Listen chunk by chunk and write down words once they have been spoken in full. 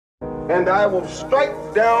and I will strike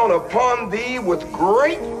down upon thee with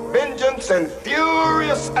great vengeance and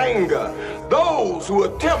furious anger those who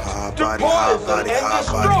attempt to poison and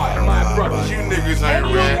destroy my brothers. You niggas ain't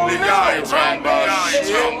real, nigga. I ain't talking about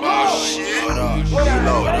shit.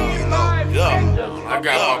 I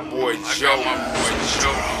got my boy Joe.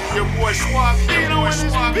 Your boy Swap. You know in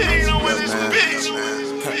this bitch.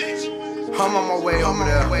 I'm on my way over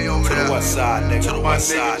there. To the west side, nigga. To the west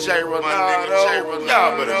side. J. Ronaldo.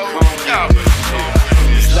 Y'all better come.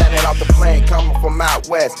 Landed off the plane, coming from out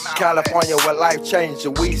west, California, where life changed,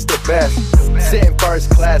 the weed's the best. Sitting first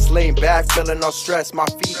class, lean back, feeling no stress. My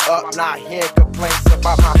feet up, not hearing complaints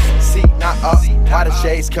about my seat, not up. Why the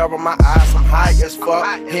shades cover my eyes, I'm high as fuck.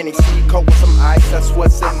 Hennessy, coke with some ice, that's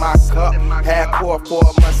what's in my cup. Had 4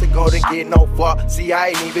 months ago to get no fuck. See, I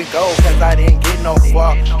ain't even go, cause I didn't get no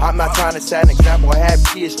fuck. I'm not trying to set an example, have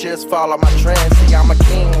kids just follow my trends. See, I'm a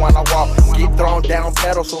king when I walk, get thrown down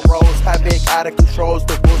pedals or rolls. How big out of controls,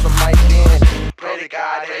 the rules of my den. Pray to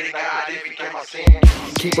God, if he can my sin.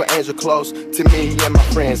 Keep an angel close to me and my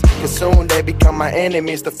friends, cause soon they become my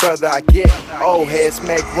enemies the further I get. Old heads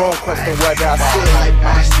make room, question whether I sit.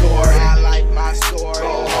 I like my story.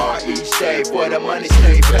 Go hard each day for the money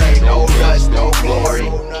stay paid. No lust, no glory.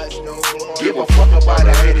 Give a fuck about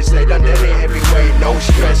the haters, they done did it every way. No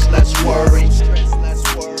stress, less worry.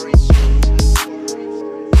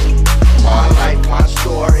 I like my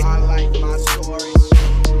story.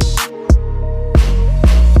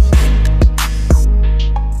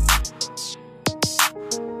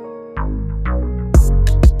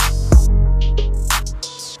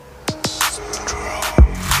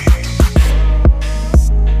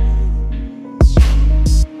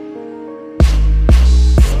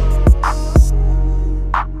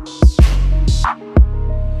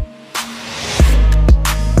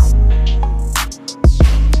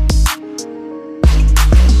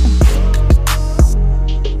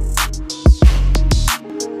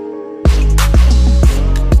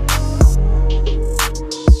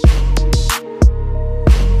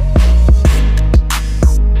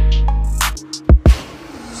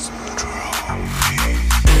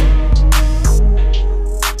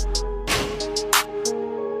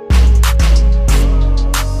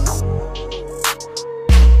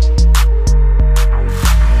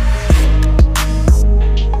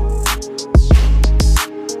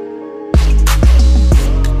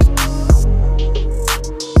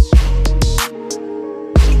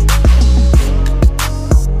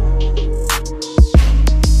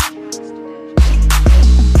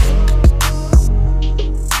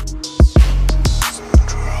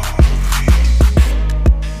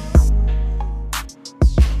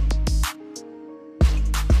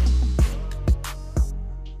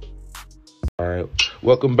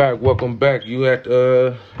 Welcome back. You at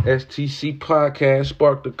STC podcast,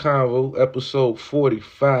 Spark the Convo, episode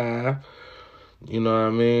 45. You know what I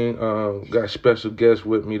mean? Got a special guest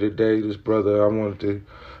with me today. This brother,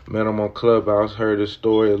 met him on Clubhouse, heard his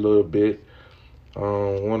story a little bit.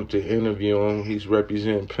 Wanted to interview him. He's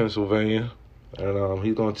representing Pennsylvania, and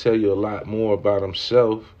he's gonna tell you a lot more about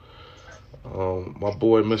himself. My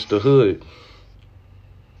boy, Mr. Hood.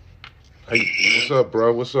 Hey, what's up,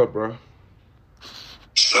 bro? What's up, man?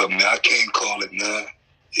 I can't call it, man.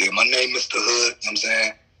 Yeah, my name Mr. Hood, you know what I'm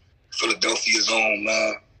saying? Philadelphia's own,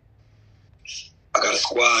 man. I got a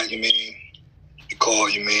squad, you mean? You call,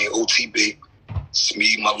 you mean, OTB. It's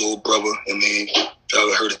me, my little brother, you mean? If you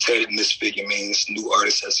ever heard of Ted Misfit, you mean? It's a new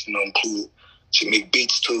artist that's, included. She make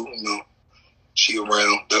beats, too, She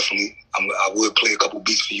around, definitely. I would play a couple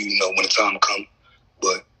beats for you, when the time comes.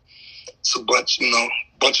 But it's a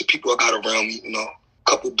bunch of people I got around me,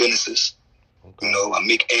 couple businesses. Okay. I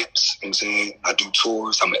make amps, you know what I'm saying? I do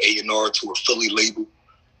tours. I'm an A&R to a Philly label.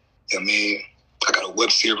 You know what I mean? I got a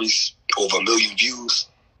web series, over 1 million views.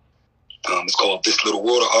 It's called This Little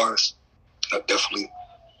World of Ours. Definitely.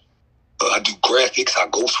 I do graphics. I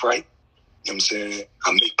ghostwrite. You know what I'm saying?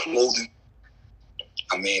 I make clothing.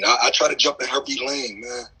 I mean, I try to jump in every lane,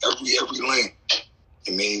 man. Every lane.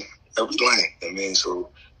 I mean, every lane. I mean,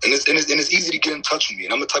 so, and it's easy to get in touch with me.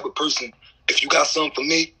 And I'm the type of person, if you got something for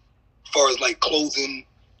me, as far as like clothing,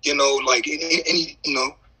 like any,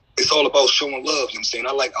 it's all about showing love. You know what I'm saying?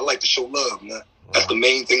 I like to show love, man. That's the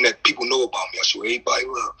main thing that people know about me. I show everybody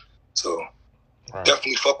love. So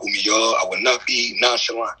definitely fuck with me, y'all. I would not be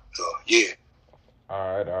nonchalant. So yeah.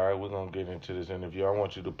 All right. We're gonna get into this interview. I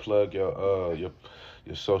want you to plug your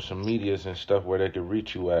social medias and stuff where they can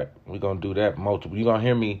reach you at. We're gonna do that multiple. You're gonna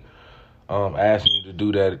hear me asking you to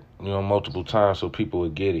do that, multiple times so people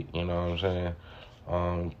would get it. You know what I'm saying?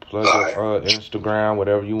 Plug your Instagram,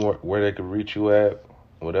 whatever you want, where they can reach you at,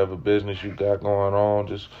 whatever business you got going on.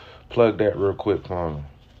 Just Plug that real quick for me.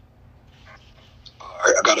 All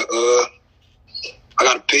right, I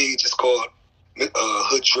got a page. It's called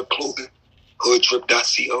Hood Drip Clothing,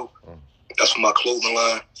 hooddrip.co. That's for my clothing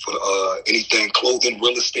line, for anything clothing,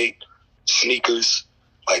 real estate, sneakers,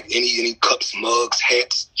 like any cups, mugs,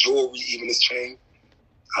 hats, jewelry, even this chain.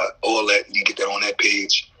 All that, you can get that on that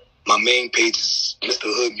page. My main page is Mr.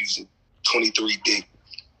 Hood Music, 23D.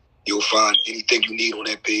 You'll find anything you need on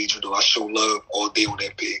that page. I show love all day on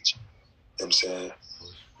that page. You know what I'm saying?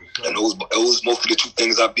 And those mostly the two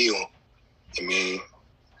things I be on. I mean,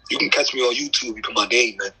 you can catch me on YouTube. You put my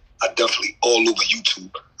name, man. I definitely all over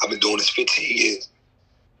YouTube. I've been doing this 15 years.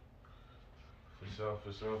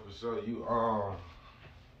 For sure. You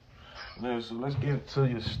man, so let's get to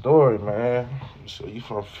your story, man. So you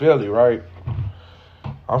from Philly, right?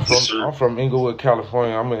 I'm from Inglewood,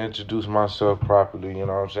 California. I'm gonna introduce myself properly. You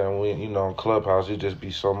know what I'm saying? In Clubhouse, it just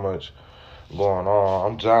be so much going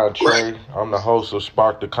on. I'm John Trey. I'm the host of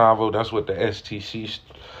Spark the Convo. That's what the STC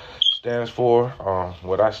stands for.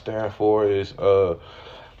 What I stand for is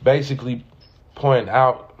basically point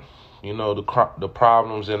out, the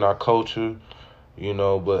problems in our culture,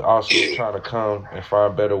 but also trying to come and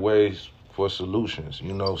find better ways for solutions,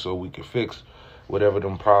 so we can fix whatever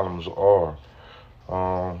them problems are.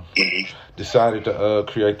 Decided to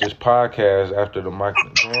create this podcast after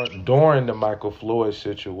during the Michael Floyd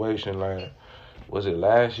situation. Like, was it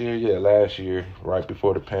last year? Yeah, last year, right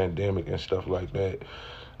before the pandemic and stuff like that.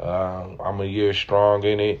 I'm a year strong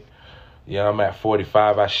in it. Yeah, I'm at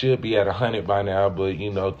 45. I should be at 100 by now, but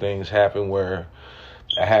things happen where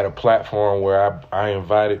I had a platform where I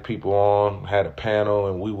invited people on, had a panel,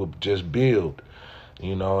 and we would just build.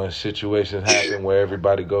 And situations happen where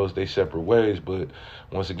everybody goes their separate ways. But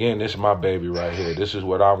once again, this is my baby right here. This is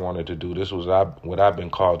what I wanted to do. This was what I've been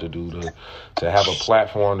called to do, to have a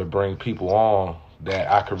platform to bring people on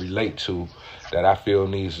that I could relate to, that I feel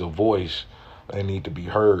needs a voice and need to be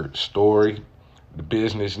heard. Story, the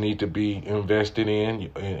business need to be invested in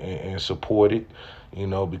and supported,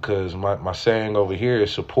 because my saying over here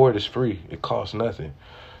is support is free. It costs nothing.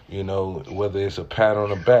 Whether it's a pat on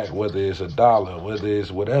the back, whether it's $1, whether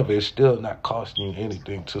it's whatever, it's still not costing you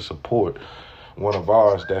anything to support one of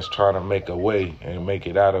ours that's trying to make a way and make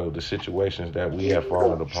it out of the situations that we have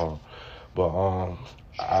fallen upon. But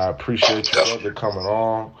I appreciate you, brother, coming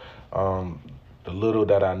on. The little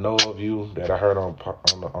that I know of you, that I heard on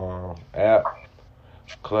the app,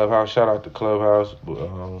 Clubhouse, shout out to Clubhouse.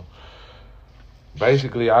 But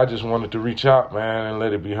basically, I just wanted to reach out, man, and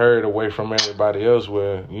let it be heard away from everybody else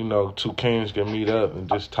where, two kings can meet up and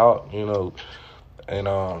just talk, And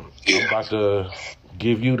I'm about to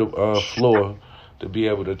give you the floor to be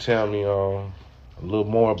able to tell me a little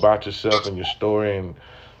more about yourself and your story and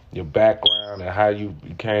your background and how you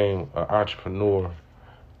became an entrepreneur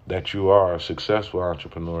that you are, a successful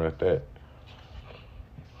entrepreneur at that.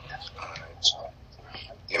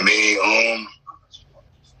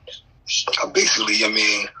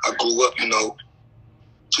 I grew up,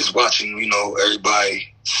 just watching,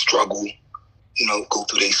 everybody struggle, go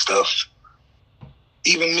through their stuff.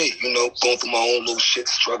 Even me, going through my own little shit,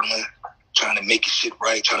 struggling, trying to make shit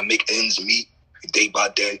right, trying to make ends meet day by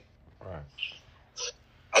day. Right.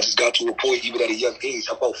 I just got to a point, even at a young age,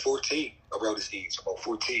 about 14, around this age, about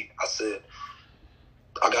 14, I said,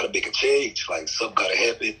 I got to make a change. Like, something got to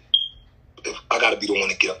happen. I got to be the one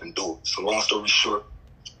to get up and do it. So long story short,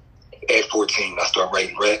 at 14, I started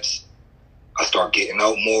writing raps. I started getting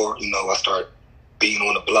out more. I started being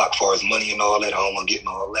on the block as far as money and all that. I don't want to get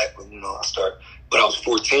into all that, but I was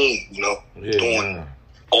 14, doing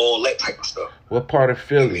all that type of stuff. What part of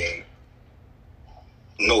Philly?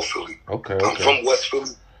 North Philly. Okay. I'm from West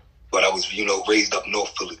Philly, but I was, raised up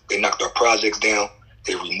North Philly. They knocked our projects down.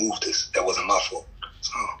 They removed us. That wasn't my fault.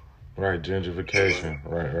 So. Right, gentrification.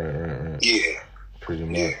 Right. Yeah. Pretty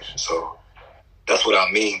much. Yeah. So that's what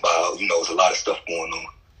I mean by, there's a lot of stuff going on.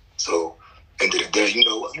 So, end of the day, you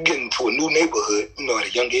get into a new neighborhood, at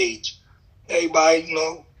a young age, everybody,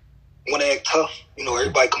 want to act tough.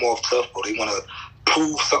 Everybody come off tough, or they want to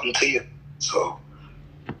prove something to you. So,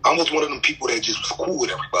 I was one of them people that just was cool with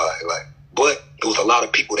everybody. But there was a lot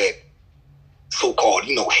of people that so-called,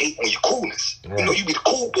 hate on your coolness. Right. You be the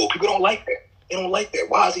cool boy. People don't like that. They don't like that.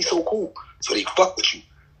 Why is he so cool? So they fuck with you.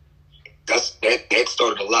 That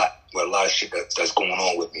started a lot with a lot of shit that's going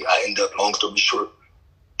on with me. I end up, long story short,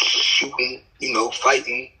 shooting,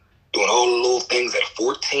 fighting, doing all the little things at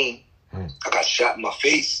 14. I got shot in my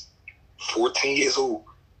face, 14 years old. You know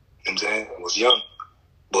what I'm saying? I was young.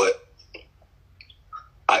 But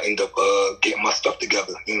I end up getting my stuff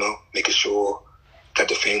together, making sure that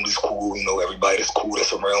the family's cool, everybody that's cool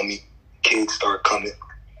that's around me. Kids start coming.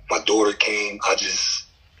 my daughter came, I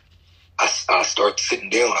started sitting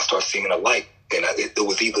down. I started seeing a light. And it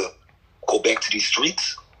was either go back to these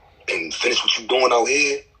streets and finish what you're doing out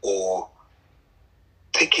here, or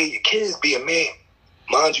take care of your kids, be a man.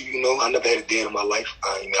 Mind you, you know, I never had a dad in my life.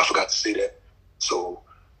 I forgot to say that. So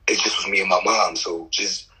it just was me and my mom. So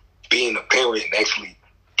just being a parent and actually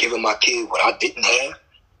giving my kid what I didn't have,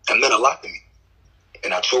 that meant a lot to me.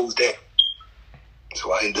 And I chose that.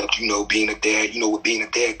 So I ended up, you know, being a dad. You know, with being a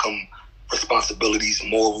dad come responsibilities,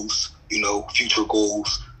 morals, you know, future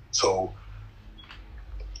goals. So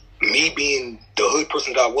me being the hood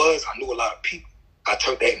person that I was, I knew a lot of people. I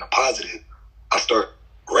turned that into positive. I started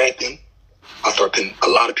rapping. I started putting a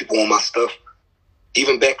lot of people on my stuff.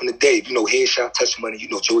 Even back in the day, you know, Headshot, Touch Money, you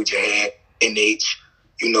know, Georgia had, NH,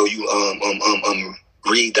 you know,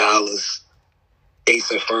 Reed Dollars,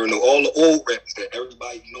 Ace Inferno, all the old rappers that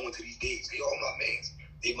everybody knowing to these days. They all my mans.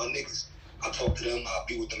 They my niggas. I talk to them. I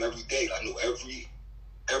be with them every day. I know everybody.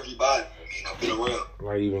 I mean, I've been around.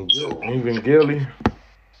 Like even Gilly.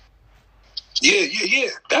 Yeah.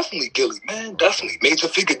 Definitely Gilly, man. Definitely. Major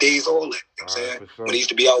Figure days, all that. You know what I'm saying? Sure. When he used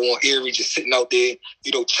to be out on Erie, just sitting out there,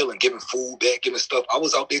 you know, chilling, giving food back, giving stuff. I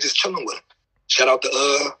was out there just chilling with him. Shout out to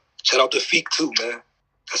Feek too, man.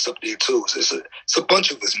 That's up there too. It's a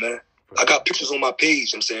bunch of us, man. I got pictures on my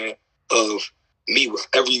page, you know what I'm saying, of me with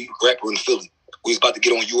every rapper in Philly. We was about to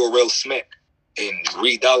get on URL Smack. And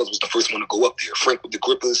Reed Dollars was the first one to go up there. Frank with the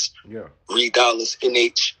Grippers, yeah. Reed Dollars,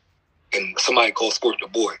 NH, and somebody called Scorpio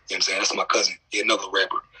Boy. You know what I'm saying? That's my cousin. He another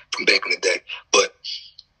rapper from back in the day. But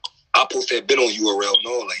I posted that been on URL and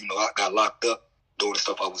all. Like, you know, I got locked up doing the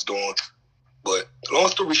stuff I was doing. But long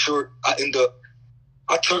story short, I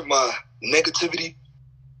turned my negativity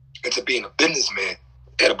into being a businessman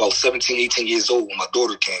at about 17, 18 years old when my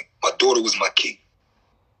daughter came. My daughter was my key.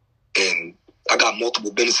 And I got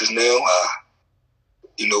multiple businesses now. I,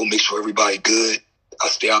 you know, make sure everybody good. I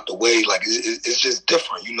stay out the way. Like, it's just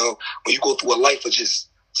different, you know. When you go through a life of just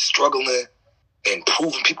struggling and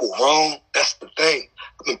proving people wrong, that's the thing.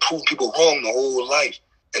 I've been proving people wrong the whole life.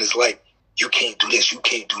 And it's like, you can't do this, you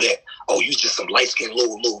can't do that. Oh, you just some light-skinned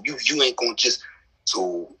low. You ain't going to just...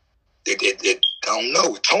 So, I don't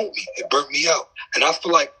know. It toned me. It burnt me out. And I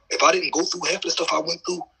feel like if I didn't go through half the stuff I went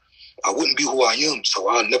through, I wouldn't be who I am. So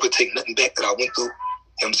I'll never take nothing back that I went through. You know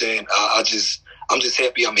what I'm saying? I'm just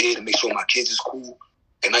happy I'm here to make sure my kids is cool.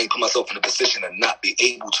 And I ain't put myself in a position to not be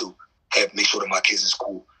able to make sure that my kids is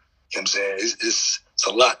cool. You know what I'm saying? It's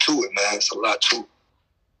a lot to it, man. It's a lot to it.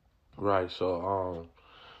 Right. So,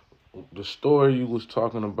 the story you was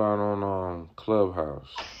talking about on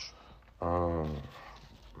Clubhouse,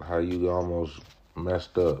 how you almost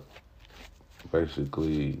messed up,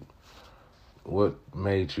 basically, what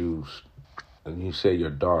made you, and you say your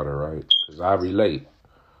daughter, right? Because I relate.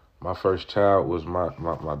 My first child was my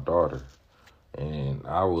daughter. And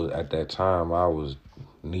at that time, I was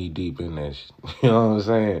knee deep in that shit. You know what I'm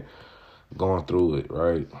saying? Going through it,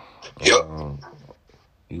 right? Yep.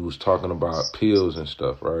 You was talking about pills and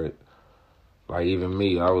stuff, right? Like even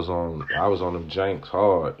me, I was on them janks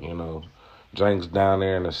hard, you know. Janks down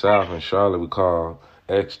there in the South in Charlotte we call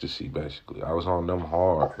ecstasy, basically. I was on them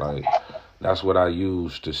hard. Like, that's what I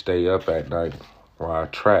used to stay up at night while I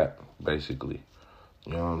trap, basically.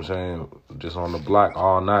 You know what I'm saying? Just on the block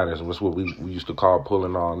all-nighters. That's what we used to call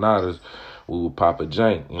pulling all-nighters. We would pop a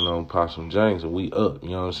jank, you know, pop some janks, and we up, you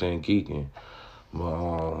know what I'm saying, geeking.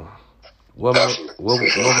 But what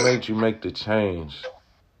made you make the change?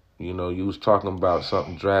 You know, you was talking about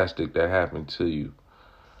something drastic that happened to you.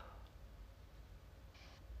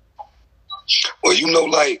 Well, you know,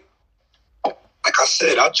 like I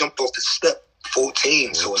said, I jumped off the step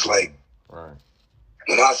 14, so it's like, right.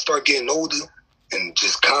 When I start getting older, and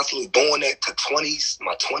just constantly doing that to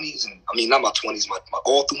my 20s, and I mean, not my 20s, my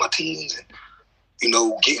all through my teens, and, you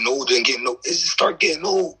know, getting older and getting old. It just started getting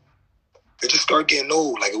old.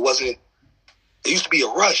 Like, it used to be a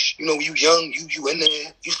rush. You know, when you young, you in there.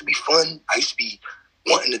 It used to be fun. I used to be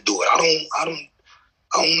wanting to do it. I don't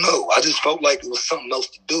know. I just felt like it was something else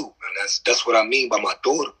to do. And that's what I mean by my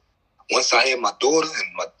daughter. Once I had my daughter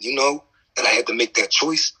and and I had to make that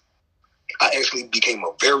choice, I actually became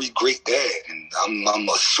a very great dad, and I'm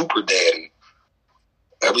a super dad, and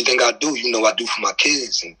everything I do, you know, I do for my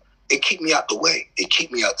kids, and it keep me out the way. It keep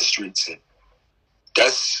me out the streets, and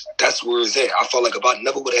that's where it's at. I felt like if I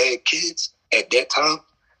never would have had kids at that time,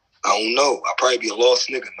 I don't know. I'd probably be a lost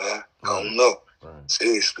nigga, man. I don't know. Right.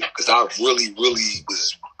 Seriously, because I really was.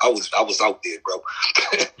 I was out there, bro.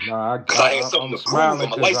 Nah, I had something to prove. I'm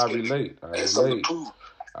a light skin. I had something to prove.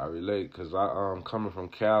 I relate because I coming from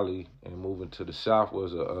Cali and moving to the South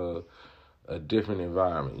was a a different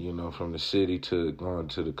environment, you know, from the city to going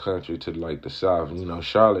to the country to like the South. You know,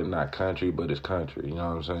 Charlotte not country, but it's country. You know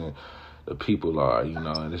what I'm saying? The people are, you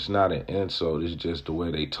know, and it's not an insult. It's just the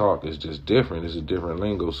way they talk. It's just different. It's a different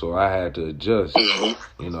lingo. So I had to adjust.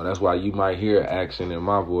 You know, that's why you might hear accent in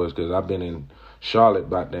my voice, because I've been in Charlotte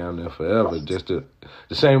back down there forever. Just the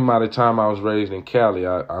same amount of time I was raised in Cali,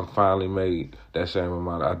 I finally made that same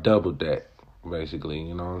amount. I doubled that, basically.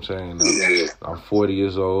 You know what I'm saying? I'm 40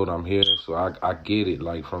 years old. I'm here, so I get it.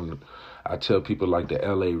 Like I tell people like the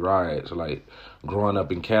L.A. riots, like growing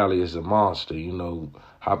up in Cali is a monster, you know,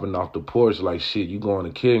 hopping off the porch like shit, you going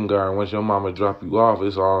to kindergarten, once your mama drop you off,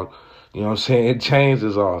 it's all, you know what I'm saying, it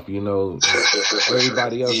changes off, you know.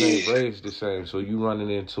 Everybody else ain't raised the same, so you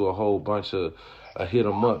running into a whole bunch of hit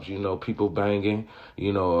 'em ups, you know, people banging,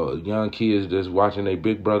 you know, young kids just watching their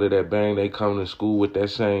big brother that bang, they come to school with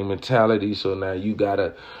that same mentality, so now you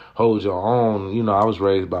gotta hold your own. You know, I was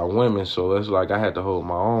raised by women, so it's like I had to hold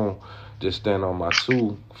my own, just stand on my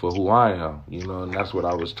two for who I am, you know, and that's what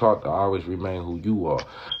I was taught, to always remain who you are.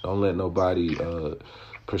 Don't let nobody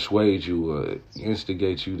persuade you or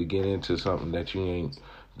instigate you to get into something that you ain't,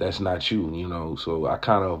 that's not you, you know. So I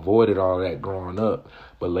kind of avoided all that growing up,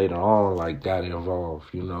 but later on, like, got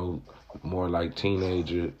involved, you know, more like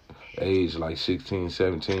teenager age, like 16,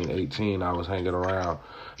 17, 18, I was hanging around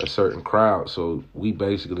a certain crowd. So we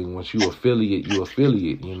basically, once you affiliate,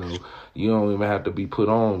 you know. You don't even have to be put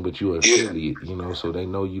on, but you affiliate, you know. So they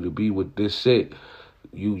know you to be with this set.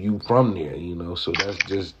 You from there, you know. So that's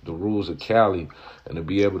just the rules of Cali. And to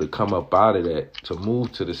be able to come up out of that, to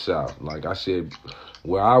move to the South. Like I said,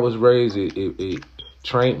 where I was raised, it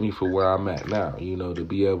trained me for where I'm at now, you know, to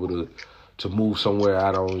be able to move somewhere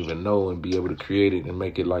I don't even know and be able to create it and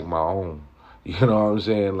make it like my own. You know what I'm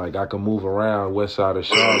saying? Like, I can move around west side of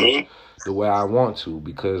Charlotte the way I want to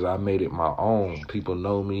because I made it my own. People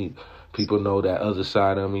know me. People know that other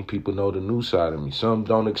side of me. People know the new side of me. Some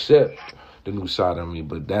don't accept the new side of me,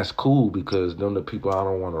 but that's cool because them the people I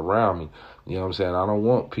don't want around me. You know what I'm saying? I don't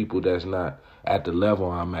want people that's not at the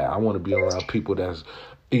level I'm at. I want to be around people that's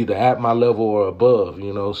either at my level or above,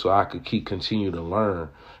 you know, so I could continue to learn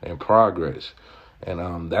and progress.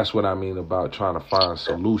 And that's what I mean about trying to find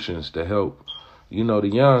solutions to help, you know, the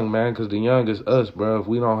young, man, because the young is us, bro. If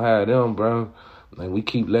we don't have them, bro, and we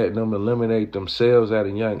keep letting them eliminate themselves at a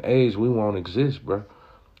young age, we won't exist, bro.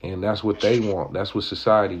 And that's what they want. That's what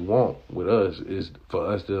society want with us, is for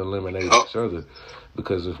us to eliminate each other.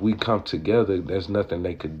 Because if we come together, there's nothing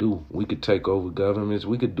they could do. We could take over governments.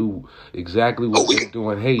 We could do exactly what they do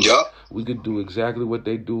in Haiti. We could do exactly what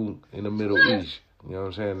they do in the Middle East. You know what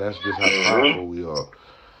I'm saying? That's just how powerful we are.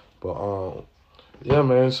 But yeah,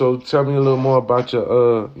 man. So tell me a little more about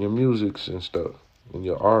your musics and stuff and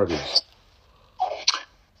your artists.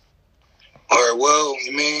 All right. Well,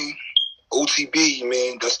 you mean OTB? You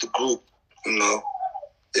mean that's the group? You know,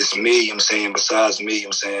 it's me. You know what I'm saying, besides me, you know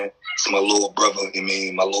what I'm saying, it's my little brother. You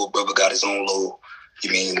mean my little brother got his own little,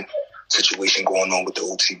 you mean, situation going on with the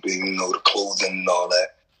OTB. You know, the clothing and all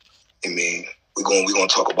that. You mean, we're gonna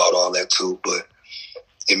talk about all that too, but.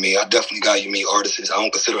 I mean, I definitely got, you mean, artists. I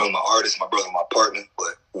don't consider him my artist, my brother, my partner,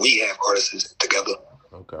 but we have artists together.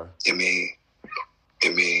 Okay. I mean,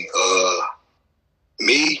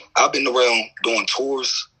 me, I've been around doing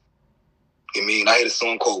tours. I mean, I had a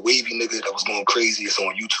song called Wavy Nigga that was going crazy. It's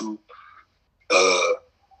on YouTube.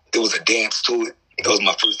 There was a dance to it. That was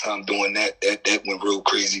my first time doing that. That went real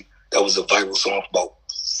crazy. That was a viral song for about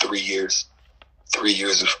 3 years. 3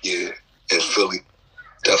 years, in Philly.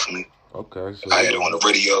 Definitely. Okay, so I had it on the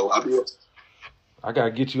radio. I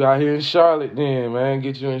gotta get you out here in Charlotte, then, man.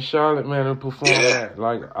 Get you in Charlotte, man, and perform that.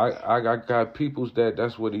 Like I got peoples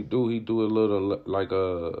that's what he do. He do a little like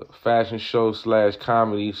a fashion show /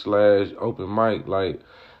 comedy / open mic, like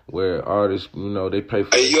where artists, you know, they pay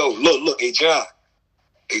for. Hey, yo, look, hey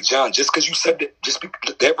John, just because you said that, just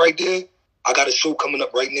that right there, I got a show coming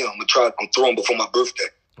up right now. I'm throwing before my birthday.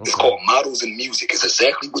 Okay. It's called Models in Music. It's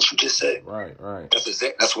exactly what you just said. Right.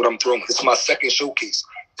 That's what I'm throwing. It's my second showcase. You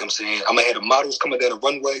know what I'm saying? I'm going to have the models coming down the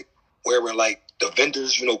runway, wearing like the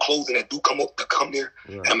vendors, you know, clothing that do come there.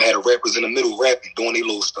 Yeah. And I'm going to have the rappers in the middle rapping, doing their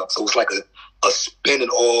little stuff. So it's like a spin and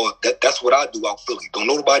all. That's what I do out Philly. Don't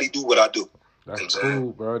nobody do what I do. That's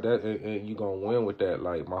cool, bro. And you gonna win with that.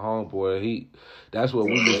 Like my homeboy, that's what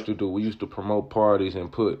we used to do. We used to promote parties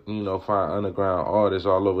and put, you know, find underground artists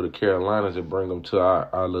all over the Carolinas and bring them to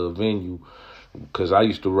our little venue. Cause I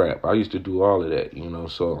used to rap. I used to do all of that, you know.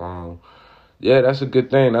 So yeah, that's a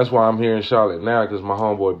good thing. That's why I'm here in Charlotte now. Cause my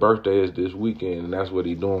homeboy birthday is this weekend, and that's what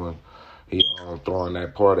he doing. He throwing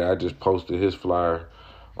that party. I just posted his flyer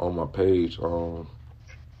on my page on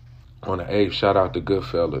the 8th. Shout out to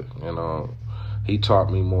Goodfella, and he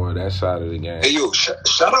taught me more of that side of the game. Hey, yo,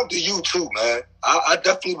 shout out to you, too, man. I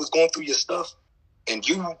definitely was going through your stuff, and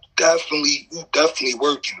you definitely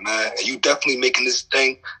working, man. And you definitely making this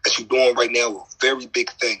thing that you're doing right now a very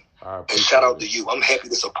big thing. And shout out to you. I'm happy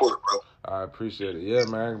to support, bro. I appreciate it. Yeah,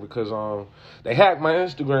 man, because they hacked my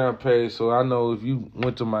Instagram page, so I know if you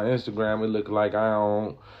went to my Instagram, it looked like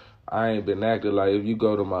I ain't been active. Like, if you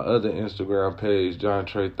go to my other Instagram page, John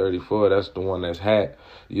Trey 34, that's the one that's hacked,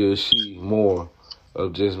 you'll see more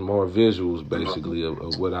visuals, basically,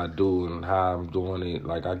 of what I do and how I'm doing it.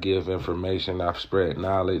 Like, I give information, I've spread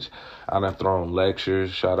knowledge, I've thrown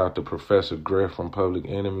lectures. Shout out to Professor Griff from Public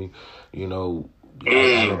Enemy. You know,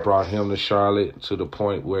 I brought him to Charlotte to the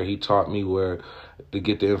point where he taught me where to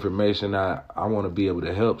get the information I want to be able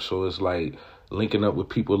to help. So it's like linking up with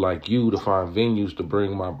people like you to find venues to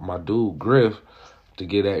bring my dude Griff to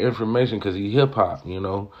get that information, because he hip-hop, you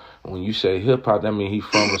know. When you say hip-hop, that means he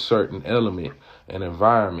from a certain element and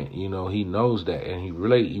environment, you know. He knows that, and he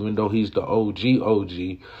relate, even though he's the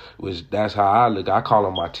OG, which that's how I look. I call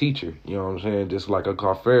him my teacher, you know what I'm saying? Just like I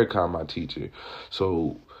call Farrakhan my teacher.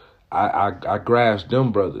 So I grasp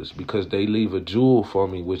them brothers because they leave a jewel for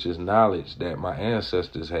me, which is knowledge that my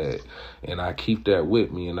ancestors had. And I keep that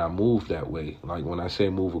with me, and I move that way. Like, when I say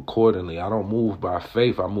move accordingly, I don't move by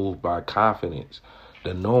faith. I move by confidence.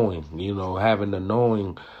 The knowing, you know, having the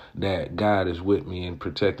knowing that God is with me and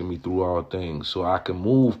protecting me through all things, so I can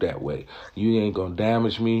move that way. You ain't gonna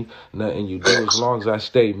damage me, nothing you do, as long as I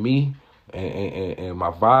stay me and my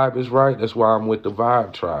vibe is right. That's why I'm with the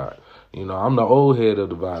Vibe Tribe. You know, I'm the old head of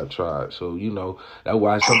the Vibe Tribe, so, you know, that's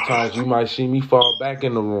why sometimes you might see me fall back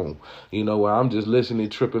in the room, you know, where I'm just listening,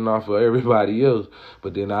 tripping off of everybody else,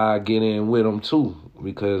 but then I get in with them too,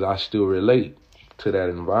 because I still relate to that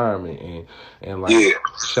environment. And like,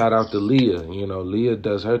 shout out to Leah. You know, Leah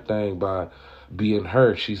does her thing by being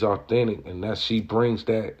her. She's authentic, and that she brings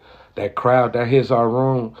that crowd that hits our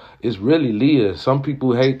room. It's really Leah. Some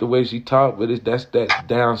people hate the way she talk, but that's that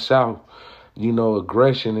down south, you know,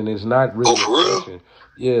 aggression, and it's not really aggression.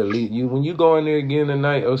 Yeah, Leah, when you go in there again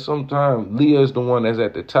tonight or sometime, Leah's the one that's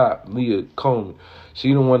at the top. Leah Coleman.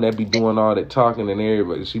 She the one that be doing all that talking, and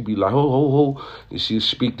everybody, she be like, ho, ho, ho. And she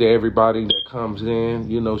speak to everybody that comes in.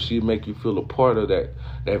 You know, she make you feel a part of that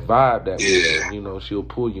vibe that we, you know, she'll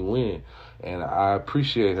pull you in. And I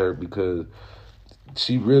appreciate her because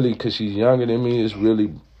she really, because she's younger than me, is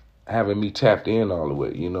really having me tapped in all the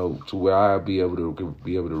way, you know, to where I'll be able to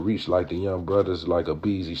reach like the young brothers like a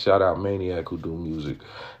Beezy. Shout out Maniac who do music.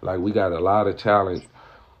 Like, we got a lot of talent,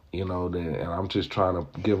 you know, and I'm just trying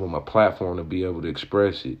to give them a platform to be able to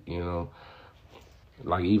express it, you know.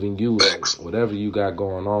 Like, even you, like, whatever you got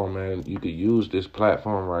going on, man, you could use this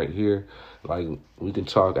platform right here. Like, we can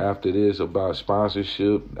talk after this about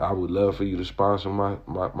sponsorship. I would love for you to sponsor my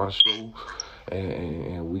show.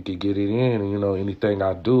 And we could get it in. And, you know, anything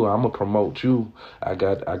I do, I'm going to promote you. I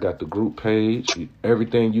got the group page.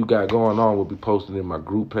 Everything you got going on will be posted in my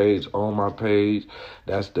group page, on my page.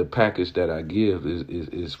 That's the package that I give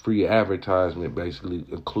is free advertisement, basically,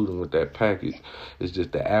 including with that package. It's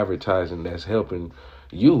just the advertising that's helping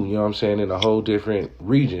you know what I'm saying, in a whole different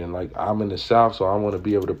region. Like, I'm in the South, so I want to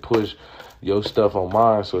be able to push your stuff on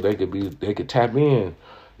mine so they could tap in.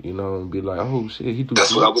 You know, and be like, oh, shit, he do.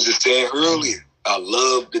 That's what I was just saying earlier. I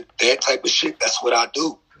love that type of shit. That's what I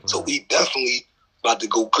do. So we definitely about to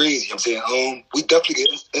go crazy. You know what I'm saying? We definitely get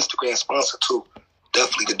Instagram sponsor too.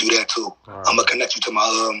 Definitely could do that too. Right. I'm gonna connect you to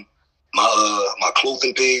my my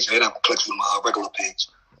clothing page, and I'm gonna connect you to my regular page,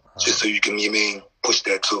 just so you can, push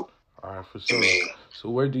that too. All right, for sure. So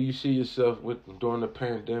where do you see yourself during the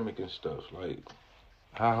pandemic and stuff? Like,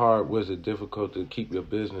 how hard was it, difficult to keep your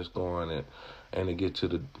business going and to get to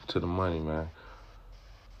the money, man?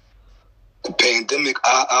 The pandemic,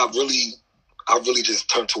 I really just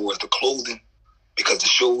turned towards the clothing because the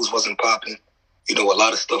shows wasn't popping. You know, a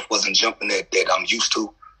lot of stuff wasn't jumping that I'm used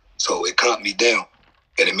to. So it calmed me down,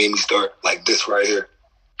 and it made me start like this right here.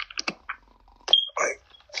 Like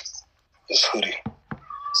this hoodie.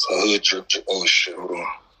 It's a hood drip. Oh shit, hold on.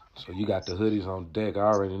 So you got the hoodies on deck. I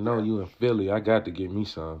already know you in Philly. I got to get me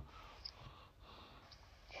some.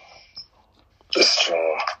 This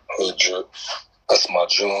hood drip. That's my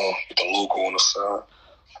John with the logo on the side.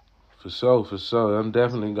 For sure. You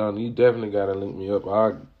definitely got to link me up.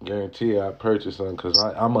 I guarantee I purchase some because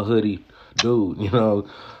I'm a hoodie dude. You know,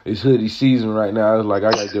 it's hoodie season right now. I was like,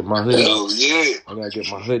 I got to get my hoodie. Hell yeah. I got to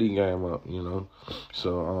get my hoodie game up, you know.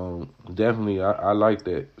 So, definitely, I like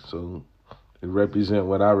that. So, it represent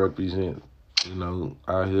what I represent. you know,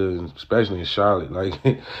 out here, especially in Charlotte.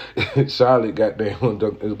 Like, Charlotte, goddamn,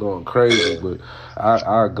 is going crazy, but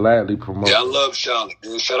I gladly promote. Yeah, I love Charlotte,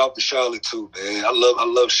 dude. Shout out to Charlotte, too, man. I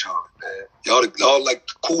love Charlotte, man. Y'all like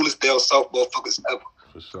the coolest down south motherfuckers ever.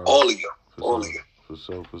 For sure. All of you. All of you.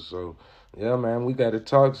 For sure. Yeah, man, we got to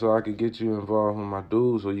talk so I could get you involved with my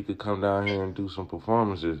dudes so you could come down here and do some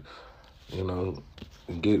performances, you know,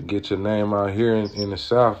 get your name out here in the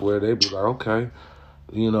South where they be like, okay,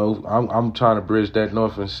 you know, I'm trying to bridge that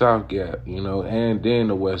North and South gap, you know, and then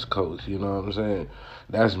the West Coast, you know what I'm saying?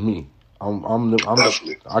 That's me.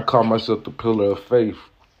 I call myself the pillar of faith.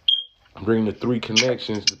 Bring the three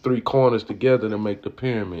connections, the three corners together to make the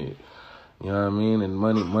pyramid. You know what I mean? And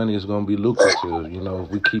money is gonna be lucrative. You know, if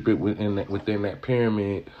we keep it within that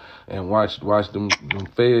pyramid and watch them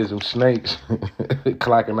feds, them snakes,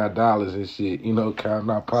 clocking our dollars and shit. You know, counting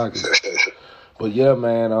our pockets. But yeah,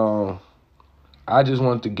 man. I just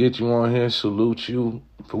wanted to get you on here, salute you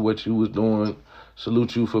for what you was doing,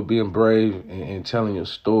 salute you for being brave and telling your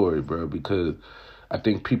story, bro. Because I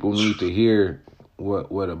think people need to hear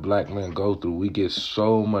what a black man go through. We get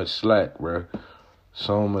so much slack, bro.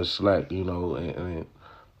 So much slack, you know, and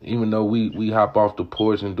even though we hop off the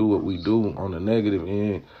porch and do what we do on the negative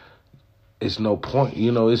end, it's no point, you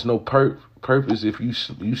know, it's no purpose if you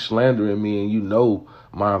slandering me and you know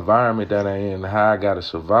my environment that I in, how I gotta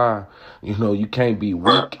survive. You know, you can't be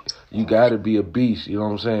weak. You gotta be a beast. You know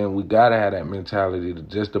what I'm saying? We gotta have that mentality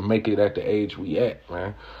to make it at the age we at,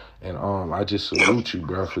 man. And I just salute you,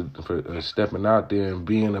 bro, for stepping out there and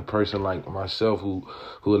being a person like myself who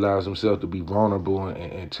allows himself to be vulnerable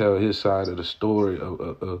and tell his side of the story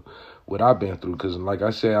of what I've been through. Because, like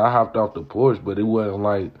I said, I hopped off the porch, but it wasn't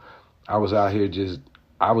like I was out here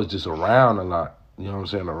I was just around a lot. You know what I'm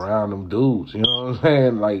saying? Around them dudes. You know what I'm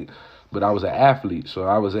saying? Like, but I was an athlete, so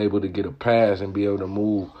I was able to get a pass and be able to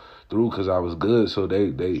move through because I was good. So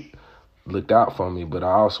they looked out for me, but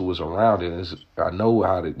I also was around it. I know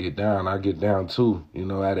how to get down. I get down too. You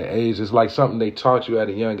know, at an age, it's like something they taught you at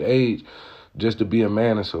a young age, just to be a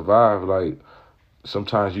man and survive. Like,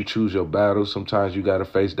 sometimes you choose your battle. Sometimes you got to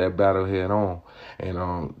face that battle head on, and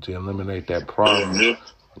to eliminate that problem.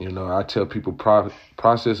 Mm-hmm. You know, I tell people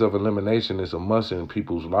process of elimination is a must in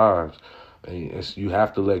people's lives. And you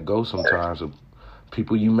have to let go sometimes of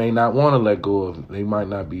people you may not want to let go of. They might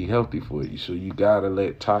not be healthy for you. So you got to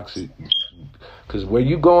let toxic, because where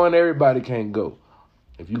you going, everybody can't go.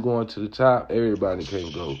 If you going to the top, everybody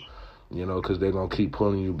can't go, you know, because they're going to keep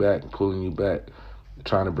pulling you back,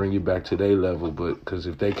 trying to bring you back to their level. But because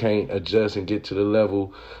if they can't adjust and get to the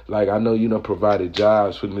level, like I know, you know, provided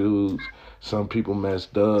jobs for dudes. Some people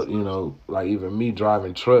messed up, you know, like even me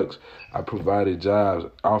driving trucks, I provided jobs,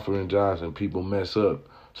 offering jobs, and people mess up.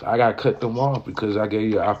 So I got to cut them off because I gave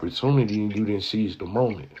you an opportunity and you didn't seize the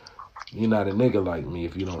moment. You're not a nigga like me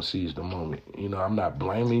if you don't seize the moment. You know, I'm not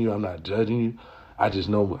blaming you. I'm not judging you. I just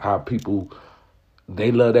know how people,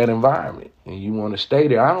 they love that environment. And you want to stay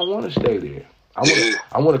there. I don't want to stay there.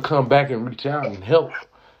 I want to come back and reach out and help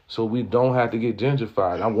so we don't have to get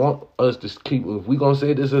gentrified. I want us to keep, if we going to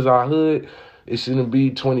say this is our hood, it shouldn't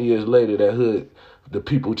be 20 years later that hood, the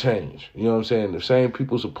people change. You know what I'm saying? The same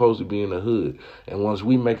people supposed to be in the hood. And once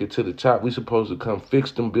we make it to the top, we supposed to come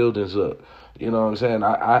fix them buildings up. You know what I'm saying?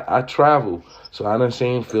 I travel, so I done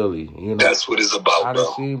seen Philly. You know, that's what it's about, I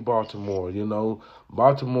done seen Baltimore. You know,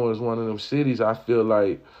 Baltimore is one of them cities I feel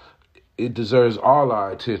like it deserves all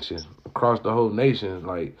our attention across the whole nation.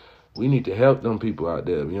 Like, we need to help them people out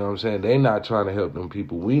there. You know what I'm saying? They not trying to help them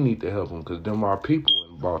people. We need to help them because them are people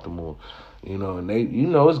in Baltimore. You know, and they, you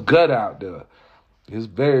know, it's gut out there. It's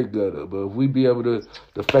very good. But if we be able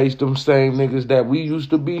to face them same niggas that we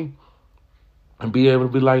used to be and be able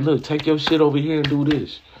to be like, look, take your shit over here and do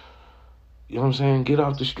this. You know what I'm saying? Get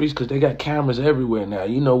off the streets because they got cameras everywhere now.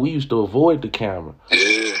 You know, we used to avoid the camera.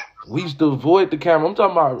 Yeah. We used to avoid the camera. I'm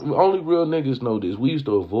talking about only real niggas know this. We used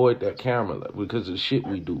to avoid that camera because of the shit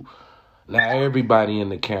we do. Now everybody in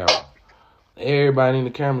the camera. Everybody in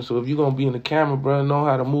the camera. So if you're going to be in the camera, bro, know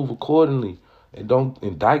how to move accordingly and don't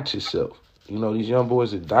indict yourself. You know, these young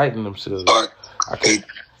boys indicting themselves. All right.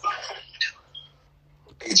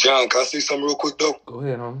 Hey, John, can I say something real quick, though? Go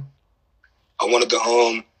ahead, homie.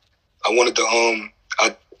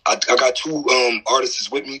 I got two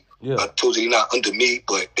artists with me. Yeah. I told you they're not under me,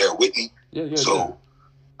 but they're with me. Yeah. So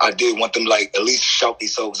I did want them, like, at least shout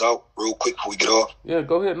themselves out real quick before we get off. Yeah,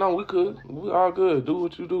 go ahead. No, we could. We all good. Do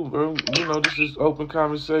what you do, bro. You know, this is open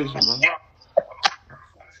conversation, man.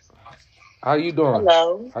 How you doing?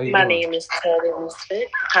 Hello. My doing? name is Taylor Misfit.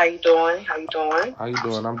 How you doing?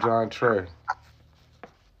 I'm John Trey.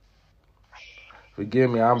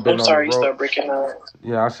 Forgive me, I've I'm been on sorry, the you road. start breaking up.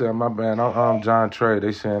 Yeah, I said my bad. I'm John Trey.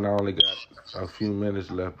 They saying I only got a few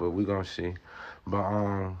minutes left, but we gonna see. But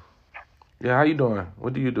yeah, how you doing?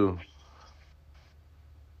 What do you do?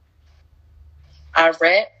 I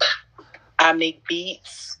rap. I make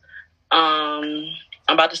beats. I'm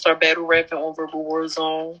about to start battle rapping on Verbal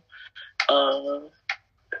Warzone. I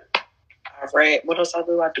rap. What else I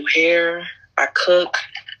do? I do hair. I cook.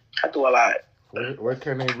 I do a lot. Where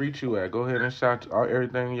can they reach you at? Go ahead and shout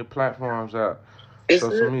everything in your platforms out. Is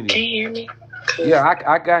Social it? media. Can you hear me? Yeah,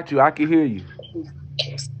 I got you. I can hear you.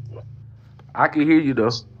 I can hear you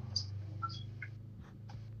though.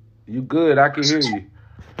 You good? I can hear you.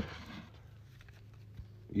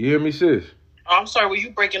 You hear me, sis? Oh, I'm sorry. Were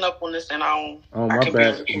you breaking up on this? And Oh, my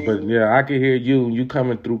bad. But yeah, I can hear you. You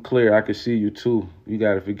coming through clear. I can see you too. You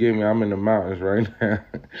gotta forgive me. I'm in the mountains right now.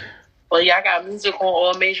 Well, yeah, I got music on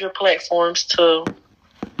all major platforms too.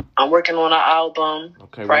 I'm working on an album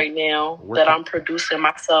right now that I'm producing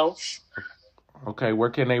myself. Okay, where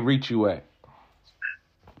can they reach you at?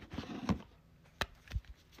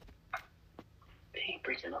 He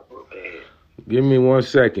breaking up a little bit. Give me 1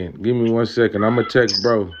 second. I'm gonna text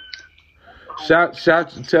bro. Shout,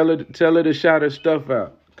 tell her to shout her stuff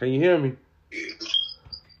out. Can you hear me?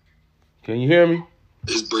 Can you hear me?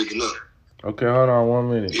 It's breaking up. Okay, hold on 1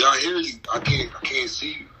 minute. Yeah, I hear you. I can't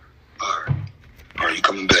see you. All right, you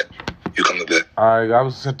coming back. All right, I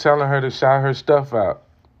was telling her to shout her stuff out.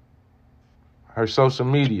 Her social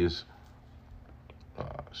medias. Oh,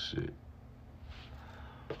 shit.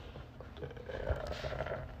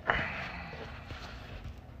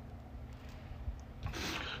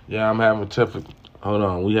 Yeah, I'm having hold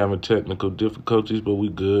on, we having technical difficulties, but we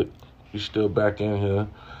good. We still back in here.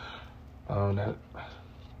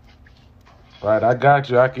 Right, I got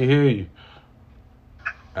you. I can hear you.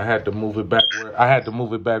 I had to move it back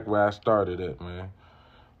where I started at, man.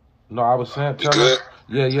 No, I was telling her.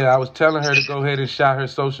 Yeah. I was telling her to go ahead and shout her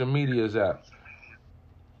social medias out.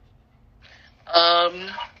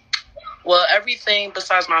 Well, everything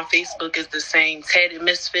besides my Facebook is the same. Tatted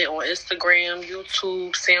Misfit on Instagram,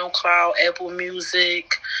 YouTube, SoundCloud, Apple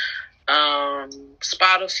Music,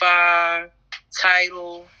 Spotify,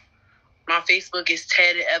 Tidal. My Facebook is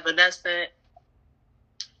Tatted Evanescent.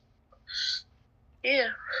 Yeah.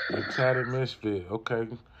 Tatted Misfit. Okay.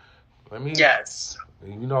 Yes.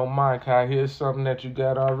 You don't mind? Can I hear something that you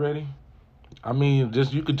got already? I mean,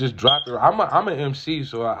 you could just drop it. I'm an MC,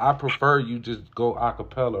 so I prefer you just go a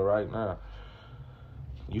cappella right now.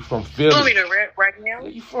 You from Philly? You want me to rap right now? Yeah,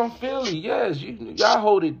 you from Philly? Yes. Y'all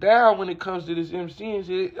hold it down when it comes to this MCing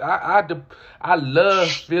shit. I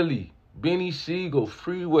love Philly. Benny Siegel,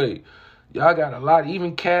 Freeway. Y'all got a lot.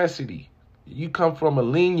 Even Cassidy. You come from a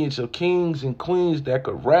lineage of kings and queens that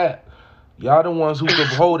could rap. Y'all the ones who could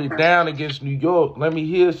hold it down against New York. Let me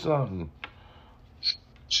hear something.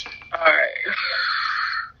 All right.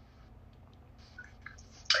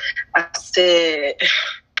 I said,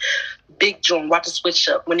 Big John, watch the switch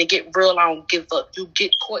up. When they get real, I don't give up. You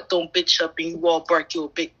get caught, don't bitch up, and you all bark, you a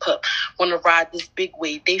big pup. Wanna ride this big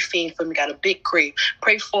wave. They fiend for me, got a big crave.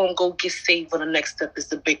 Pray for him, go get saved when the next step is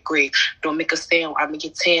the big grave. Don't make a sound, I make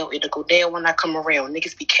it tail. It'll go down when I come around.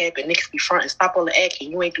 Niggas be capping, niggas be fronting. Stop all the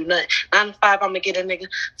acting, you ain't do nothing. 9 to 5, I'ma get a nigga.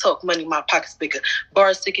 Talk money, my pocket's bigger.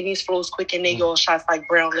 Bars sticking these flows quick, and they all shots like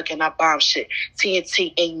Brown looking, I bomb shit.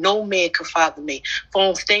 TNT, ain't no man can father me.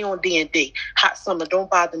 Phone stay on D&D. Hot summer,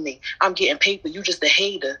 don't bother me. I'm getting paper, you just a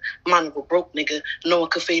hater. Mine of a broke nigga. No one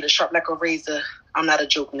could fade a sharp like a razor. I'm not a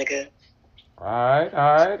joke, nigga. All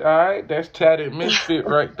right. That's Tatted Misfit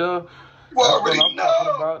right there. That's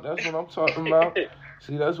what I'm talking about.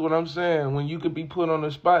 See, that's what I'm saying. When you could be put on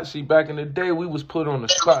the spot. See, back in the day, we was put on the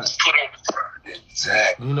spot.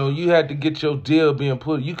 Exactly. You know, you had to get your deal being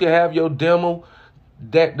put. You could have your demo.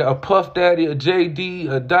 A Puff Daddy, a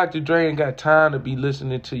JD, a Dr. Dre ain't got time to be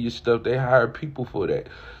listening to your stuff. They hire people for that.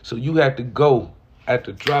 So you had to go at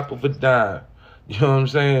the drop of a dime. You know what I'm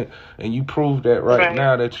saying? And you prove that right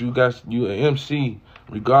now that you an MC,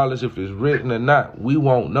 regardless if it's written or not. We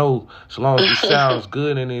won't know as long as it sounds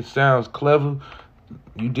good and it sounds clever.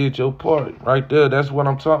 You did your part right there. That's what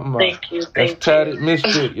I'm talking about. Thank you. That's Tatted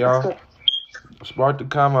Misfit, y'all. Spark the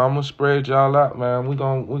comment. I'm gonna spread y'all out, man. We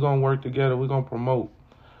gonna work together. We gonna promote.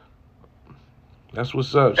 That's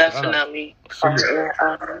what's up. Definitely.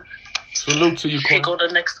 Salute to you, Quinn. Go to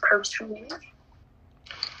the next person.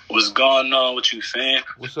 What's going on with you, fam?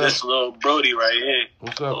 What's up? This little Brody right here.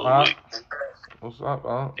 What's up, Pop? What's up,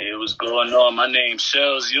 Pop? Hey, what's going on? My name's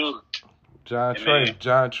Shells. You? John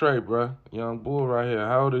Trey, bro. Young bull right here.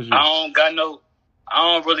 How old is you? I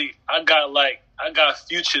got I got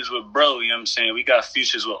futures with bro, you know what I'm saying? We got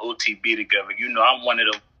futures with OTB together. You know, I'm one of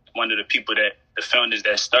the people that, the founders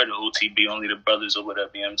that started OTB, only the brothers or whatever,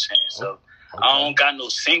 you know what I'm saying? So okay. I don't got no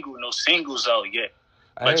singles out yet.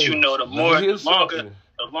 But hey, you know, the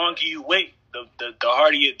longer you wait, the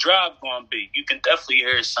harder your drive gonna be. You can definitely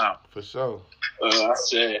hear something. For sure. I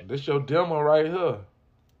said, this your demo right here.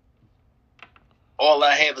 All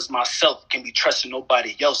I have is myself. Can be trusting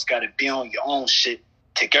nobody else. Gotta be on your own shit.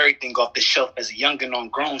 Take everything off the shelf as a youngin' on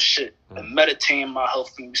grown shit. And meditating my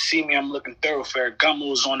health. When you see me, I'm looking thoroughfare.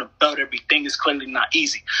 Gummo's on the belt. Everything is clearly not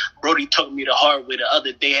easy. Brody took me the hard way the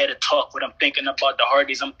other day. Had a talk with him, thinking about the hard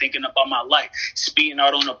days. I'm thinking about my life. Speeding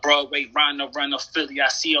out on the Broadway, riding around the Philly. I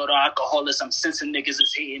see all the alcoholics. I'm sensing niggas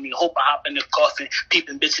is hating me. Hope I hop in the coffin.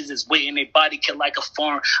 Peeping bitches is waiting. They body kill like a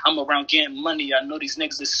foreign. I'm around getting money. I know these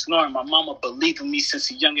niggas is snoring. My mama believed in me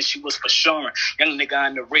since a youngin'. She was for sure. Young nigga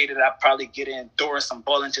underrated. I probably get it endurance. I'm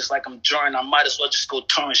balling just like I'm Jordan. I might as well just go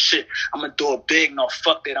touring shit. I'm gonna do it big. No,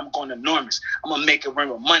 fuck that. I'm going enormous. I'm gonna make it ring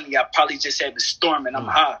with money. I probably just had to storm and I'm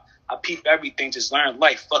high. I peep everything, just learn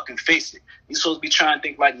life, fucking face it. You supposed to be trying to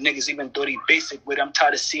think like niggas, even though they basic with it. I'm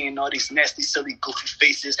tired of seeing all these nasty, silly, goofy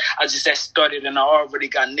faces. I just had started and I already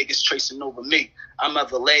got niggas tracing over me. I'm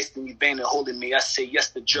everlasting, you vain and holding me. I say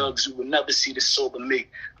yes to drugs, you will never see the sober me.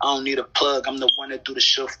 I don't need a plug, I'm the one that do the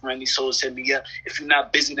show for any these hoes hit me up. If you're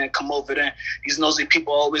not busy, then come over there. These nosy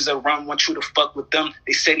people always around, want you to fuck with them.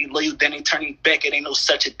 They say they loyal, then they turn you back, it ain't no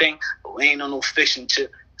such a thing. But we ain't on no fiction shit.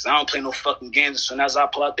 I don't play no fucking games. As soon as I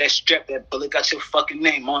pull out that strap, that bullet got your fucking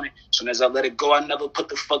name on it. As soon as I let it go, I never put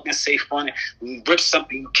the fucking safe on it. When you rip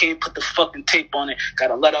something, you can't put the fucking tape on it.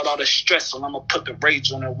 Gotta let out all the stress, so I'ma put the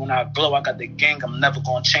rage on it. When I glow, I got the gang, I'm never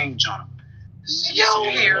gonna change on it. Yo,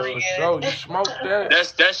 period. Bro, you smoked that.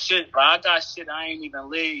 That's shit, bro. I got shit I ain't even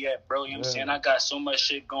live yet, bro. You know what I'm saying? I got so much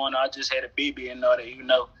shit going on. I just had a baby and all that, you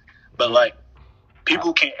know. But, like,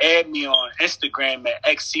 people can add me on Instagram at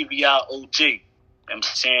XCVIOG. You know what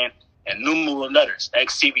I'm saying? And numeral letters,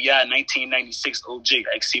 XCVI 1996 OG,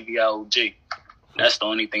 XCVI OG. That's the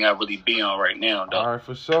only thing I really be on right now, though. All right,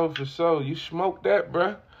 for sure. You smoked that,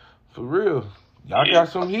 bruh. For real. Y'all got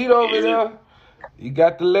some heat over there. You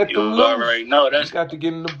got to let them loose. Right now, you got to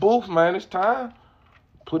get in the booth, man. It's time.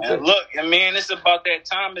 Look, I mean, it's about that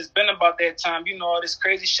time. It's been about that time. You know, all this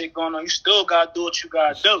crazy shit going on. You still gotta do what you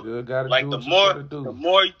gotta do. Like the more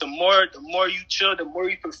you chill, the more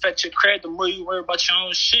you perfect your craft, the more you worry about your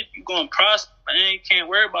own shit, you gonna prosper. And you can't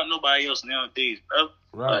worry about nobody else nowadays, bro.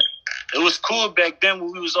 Right. Like, it was cool back then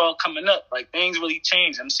when we was all coming up. Like things really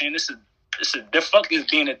changed. I'm saying this is fuck this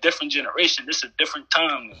being a different generation. This is a different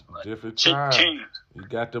time. Like, different time. Shit changed. You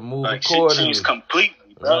got to move like, accordingly. Shit changed completely.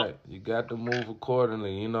 Bro. Right, you got to move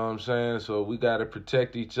accordingly, you know what I'm saying? So we got to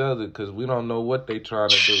protect each other because we don't know what they trying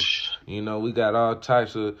to do. You know, we got all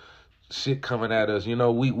types of shit coming at us. You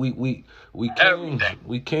know, we kings.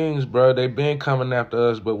 We kings, bro. They been coming after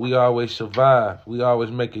us, but we always survive. We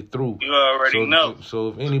always make it through. You already know. So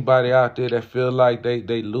if anybody out there that feel like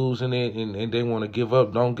they losing it and they want to give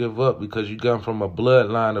up, don't give up because you come from a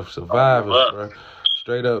bloodline of survivors, bro.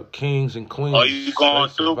 Straight up kings and queens. All you going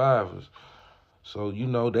through? Survivors. So, you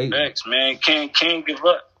know, they... Thanks, man. Can't give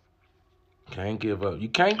up. Can't give up. You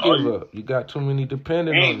can't give up. You got too many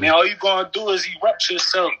dependent on you. Man, all you gonna do is erupt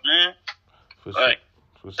yourself, man. Like,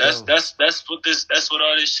 that's what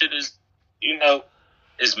all this shit is, you know,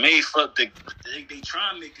 is made for. They try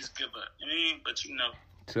and make us give up. You know what I mean? But, you know.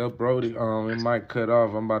 Tell Brody, it might cut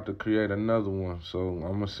off. I'm about to create another one. So,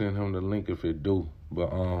 I'm gonna send him the link if it do. But,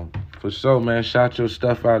 for sure, man, shout your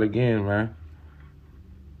stuff out again, man.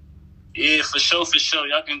 Yeah, for sure.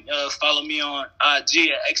 Y'all can follow me on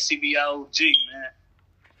IG at XCVIOG, man.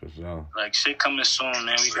 For sure. Like, shit coming soon,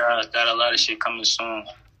 man. We got a lot of shit coming soon.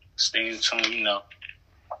 Stay in tune, you know.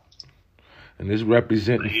 And this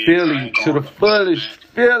representing Philly to the fullest.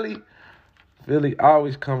 Philly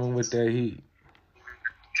always coming with that heat.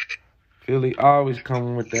 Philly always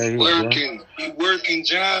coming with that heat, You working,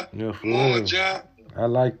 John? Yeah, for real. John. I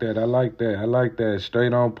like that.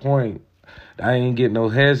 Straight on point. I ain't get no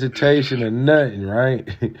hesitation or nothing, right?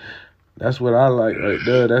 That's what I like right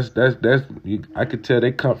there. That's I could tell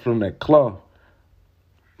they come from that cloth.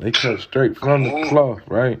 They cut straight from the cloth,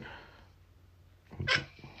 right?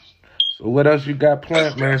 So what else you got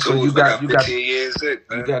planned, man? So you got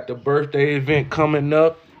the birthday event coming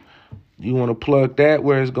up. You want to plug that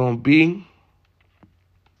where it's gonna be?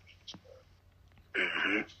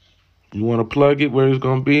 You want to plug it where it's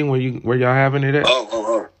gonna be? Where y'all having it at?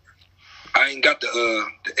 Oh. I ain't got the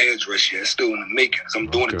address yet. It's still in the making. Cause I'm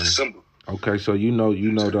doing it December. Okay, so you know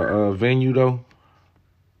the venue though.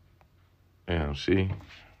 Yeah, see.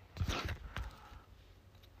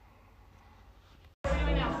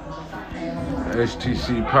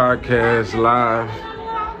 STC Podcast live.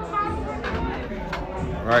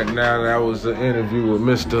 Right now, that was an interview with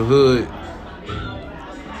Mr. Hood.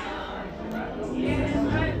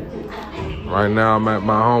 Right now, I'm at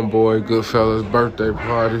my homeboy Goodfellas' birthday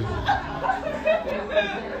party.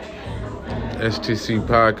 STC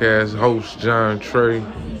Podcast host John Trey.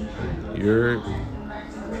 You heard?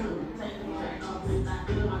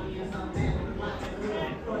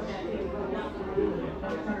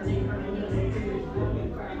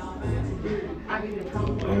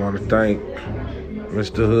 I want to thank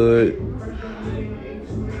Mr. Hood.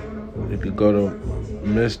 You could go to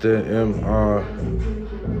Mr.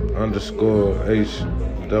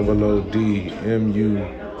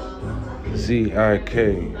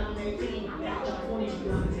 MR_HOODMUZIK.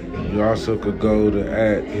 You also could go to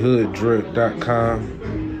 @hooddrip.com.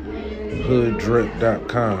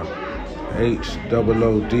 Hooddrip.com.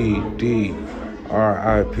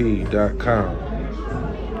 HOODDRIP.com.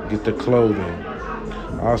 Get the clothing.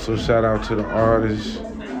 Also, shout out to the artists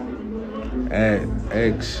at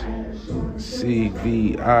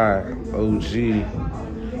XCVIOG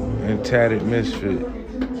and Tatted Misfit.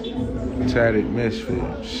 Tatted Misfit.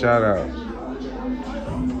 Shout out.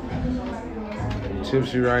 I'm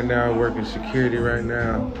tipsy right now, working security right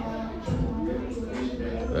now.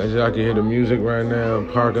 As y'all can hear the music right now,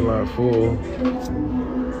 parking lot full.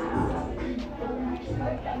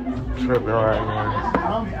 Tripping right now.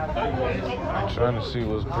 I'm trying to see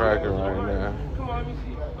what's cracking right now.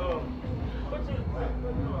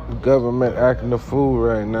 The government acting a fool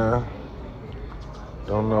right now.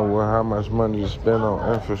 Don't know how much money to spend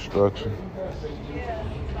on infrastructure.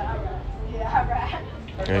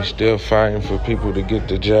 They still fighting for people to get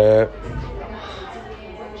the jab.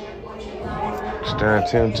 Stand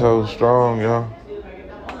 10 toes strong, y'all.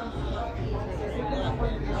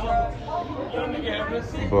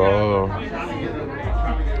 But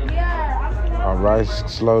our rights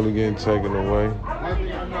slowly getting taken away.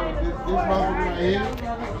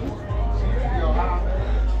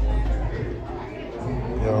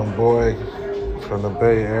 Young boy from the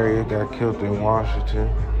Bay Area got killed in Washington.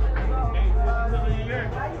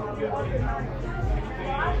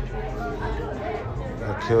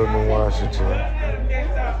 Got killed in Washington.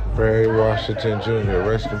 Barry Washington Jr.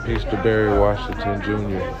 Rest in peace to Barry Washington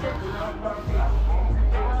Jr.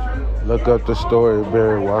 Look up the story of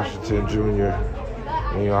Barry Washington Jr.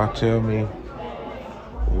 and y'all tell me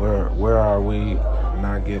where are we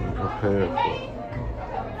not getting prepared for?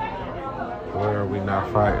 Where are we not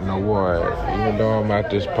fighting a war at? Even though I'm at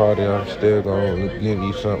this party, I'm still gonna give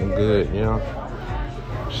you something good, you know?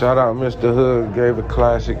 Shout out Mr. Hood, gave a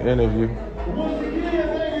classic interview.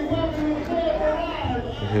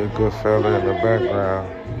 You hear Goodfella in the background.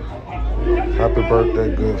 Happy birthday,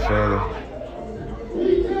 Goodfella.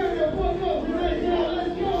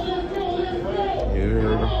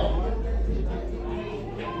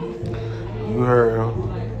 You heard him.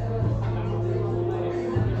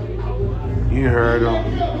 You heard him.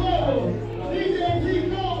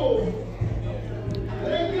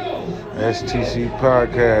 STC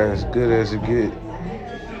Podcast, good as it get.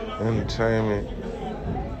 Entertainment.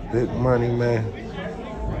 Big money, man.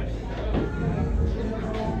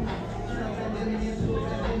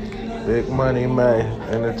 Big money, man.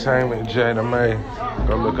 Entertainment, Jada May.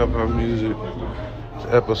 Go look up her music. It's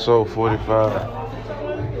episode 45.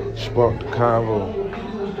 Spark the convo.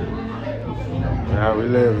 How we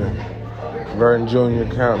living? Burton Jr.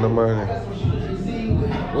 counting the money.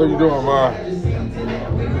 What you doing, Ma?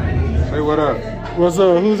 Say what up. What's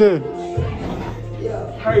up? Who's that?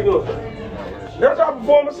 How you doing? That's our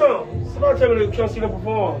performance song. Somebody tell me to come see them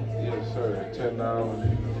perform. Yes, sir. $10.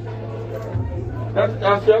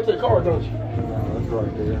 That's the car, don't you? No, that's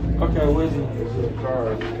right there. Okay, where is he? It's a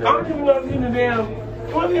car. I don't even know if he's in the damn.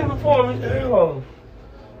 Come in and perform. Hang on.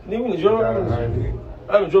 Then we drove. I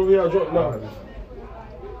haven't drove here. I drove. No.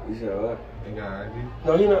 You said what? He got ID?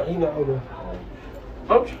 No, he not over.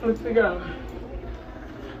 I'm trying to figure out.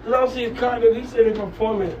 Cause I don't see his car there. He said they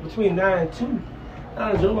performing between 9 and 2.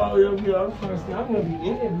 I drove all the way over here. I'm trying to see. I'm gonna be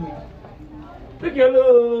in here. Look at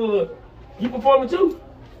look. You performing too?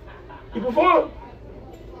 You perform?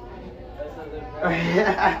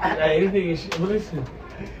 Hey, this nigga shit. Listen.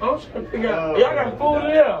 I'm trying to figure out. Y'all got food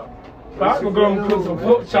in there. So I can go and cook some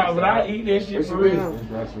pork chop, but I eat that shit for real.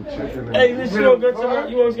 Got some chicken. Hey, this shit don't go to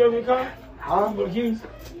you want to go to the car? Huh? You go to Keys?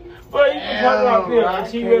 Well, you can park out here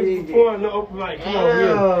until you ready to perform in the open mic. Come on,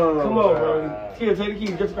 here. Come on, bro. Here, take the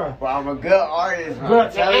keys. Get the car. Well, I'm a good artist, bro.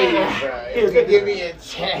 I'm telling you, bro. You can give me a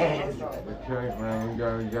chance. Okay, man. We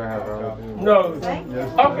gotta have everything. No.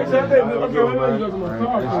 Okay, so I think, okay, we're going to go to my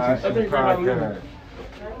car. I think we're going to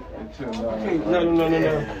Okay, no.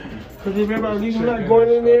 Because if everybody leaves me not going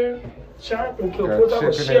in there, shopping, put up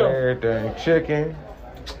a shelf. Everything. Chicken.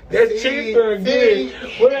 That's chicken good.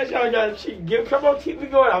 What else y'all got chicken? Come on, keep me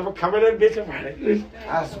going. I'm coming in that bitch and right.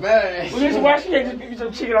 I smell it. Well, listen, why she can't just give me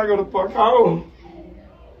some chicken? I go to the fuck home.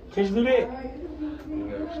 Can you do that?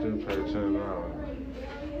 Yeah, still pay $10.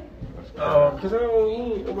 Because I don't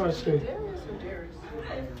eat. What about shit?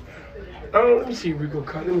 Let me see Rico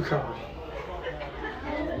call. Let me call.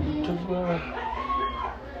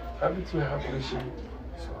 I'll be too happy for this shit.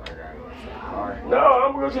 No,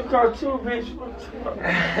 I'm going to go to the car too, bitch.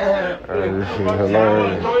 Hello.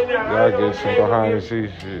 Y'all get some behind the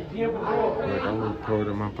scenes shit. Look, I'm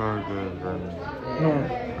recording my podcast right now.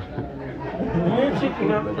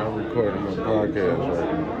 Look, I'm recording my podcast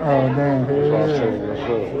right now. Oh, damn.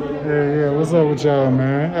 Yeah, what's up with y'all,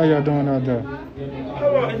 man? How y'all doing out there?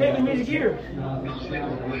 Hold on, is that the music here?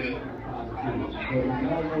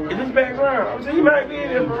 Is this background? I'm saying you might be in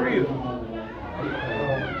there for real.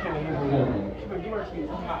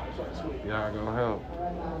 Y'all gonna help.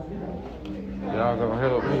 Y'all gonna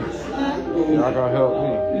help me. Y'all gonna help me.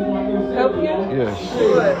 Help you? Yes.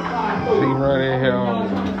 If he run in here on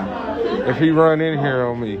me. If he run in here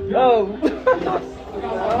on me. Oh. I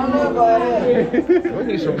don't know about that. We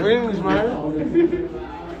need some wings, man.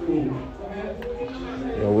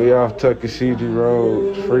 Yeah, we off Tuckasegee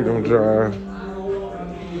Road, Freedom Drive.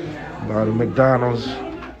 By the McDonald's.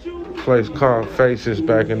 Place called Faces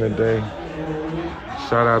back in the day.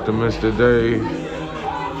 Shout out to Mr. Dave.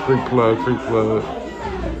 Free plug.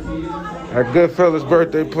 At Goodfellas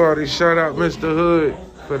birthday party, shout out Mr. Hood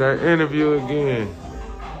for that interview again.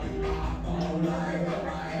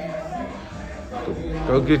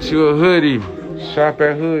 Go get you a hoodie. Shop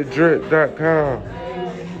at hooddrip.com.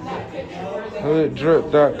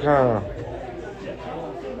 Hooddrip.com.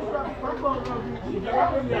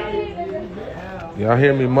 Y'all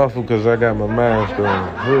hear me muffled because I got my mask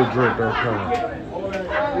on. Hooddrip.com.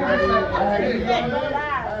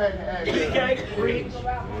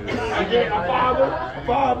 A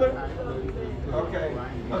father. Okay.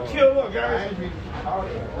 A killer, guys.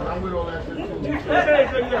 I'm with all that shit too.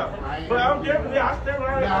 But I'm definitely, I still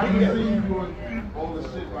learn. I can see you doing all the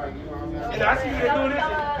shit like, you know what I'm saying? And I see you doing this.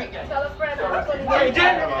 Hey,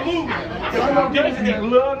 Jack, move. I know Jason that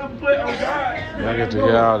love to play on God. Y'all get to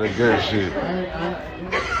hear all the good shit. I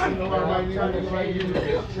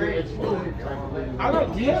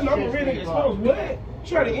don't, I'm really exposed. What?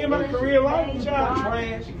 Try to end my career life, you child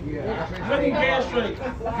trash. Let me gas straight.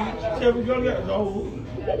 Tell me go get no,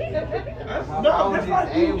 that's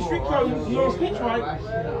like you street code. You don't snitch right.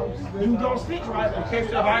 You don't snitch right. Okay,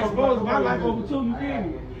 so if I expose my life over to you, feel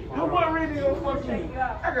me? No one really gonna fuck me.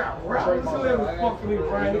 I got rappers who ever fuck me,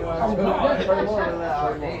 right? I'm God.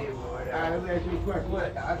 Let me ask you a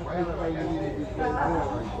question.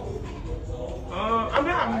 I'm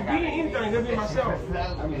not being anything, that'd be myself.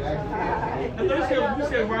 You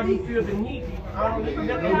said why do you feel the need? I don't need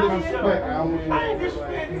nothing about myself. I ain't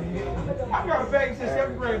disrespecting. I got a bag since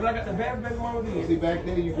 7th grade, but I got the bad bag on my See, back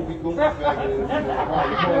then you could be going to faggot. You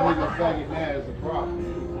call niggas faggot now is a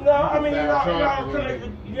problem. No, I mean,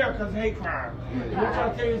 because hate crime. I'm trying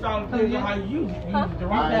to tell you it's all depends on how you use it.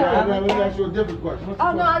 Let me ask you a different question.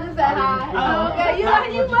 Oh, no, I just said hi. Oh, okay,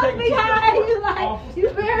 you must be high. You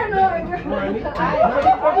paranoid, girl.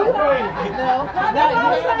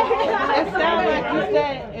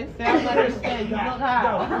 It sounds like you said you look high.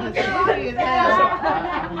 I just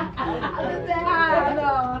said hi, no.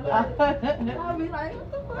 I'll be like, what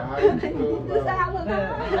the fuck? You just say I look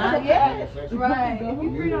high? Not yet. Right. If you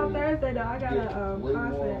free on Thursday, though, I got a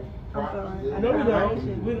concert. I'm sorry. No, we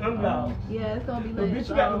don't. I'm loud. Yeah, it's going to be lit. Bitch,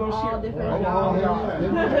 you got the most all shit. different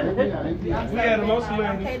We had the most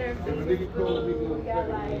money. cater food. We got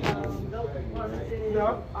like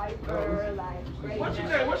No. What you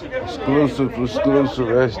think? Exclusive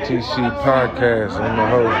STC podcast. I'm the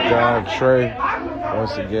host, John Trey.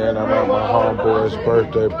 Once again, I'm at my homeboy's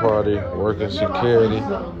birthday party, working security.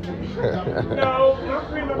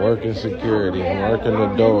 Working the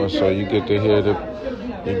door, so you get to hear the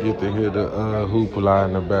hoopla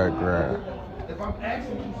in the background. If I'm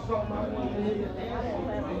asking you something,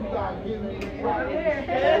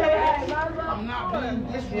 I'm not being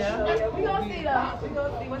disrespectful. We gonna see though.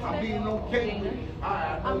 What's I'm being okay. I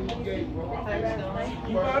know you gay, bro.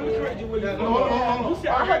 You know, I'm correct you with that. You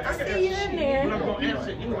said I got to see you in there. But I'm going to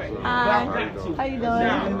answer anyway. Hi. How you doing?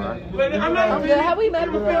 But I'm not good. Have we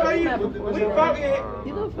met before? We fucking.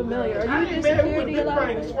 You look familiar. Are you in security a lot?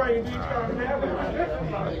 Frank, do you try to have it?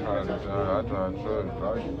 I drive truck,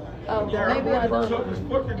 right? Oh, maybe I don't.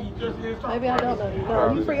 Maybe I don't know.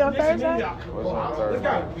 No, you free on Thursday? What's on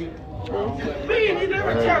Thursday? Man, he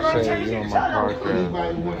never tell me to You on my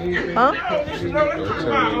podcast. Huh?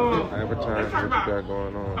 Advertise what you got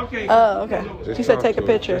going on. Oh, okay. Just She said talk take a to it.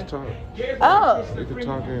 picture. Just talk. Oh. You can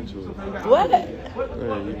talk into it. What? Yeah,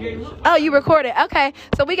 Oh, you recorded. Okay.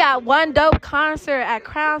 So we got one dope concert at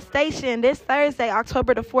Crown Station this Thursday,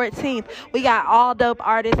 October the 14th. We got all dope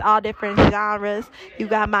artists, all different genres. You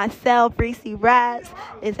got myself, Reese Rats.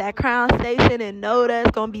 It's at Crown Station in Noda. It's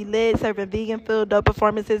going to be lit, serving vegan food, dope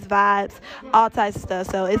performances, vibes, all types of stuff.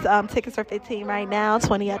 So it's tickets are $15 right now,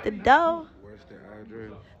 $20 at the door. Where's the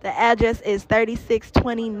address? The address is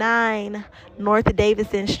 3629 North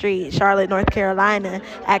Davison Street, Charlotte, North Carolina,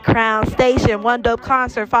 at Crown Station. One dope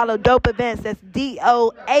concert, follow dope events. That's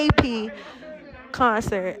DOAP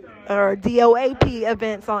concert or DOAP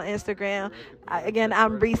events on Instagram. Again,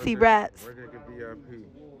 I'm Reese Rats. Where they get VIP?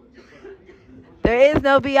 There is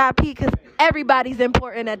no VIP because everybody's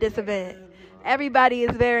important at this event. Everybody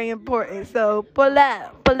is very important. So pull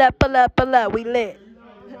up, pull up, pull up, pull up. We lit.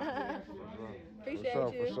 Appreciate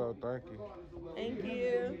you. For sure, thank you. Thank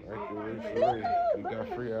you. Thank you, Reese. You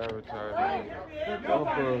got free advertising.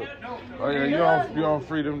 Oh yeah, you on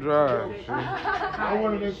Freedom Drive. See? I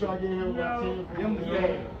want to make sure I get here about 10.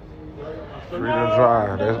 Freedom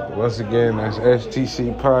Drive. That's, once again, that's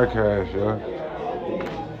STC podcast, yo.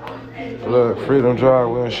 Look, Freedom Drive.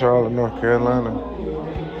 We're in Charlotte, North Carolina.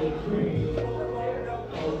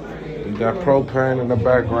 We got Propane in the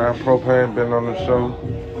background. Propane been on the show.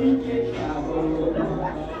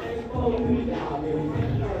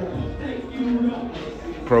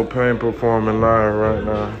 Propane performing live right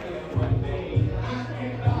now.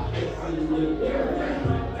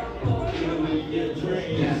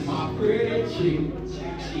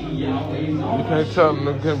 You can't tell them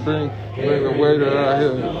to bring a waiter out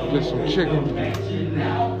here and get some chicken.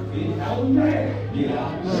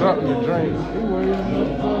 Something to drink.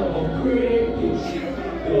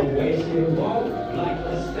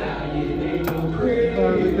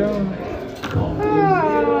 How we doing?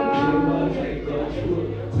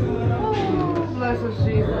 Bless us,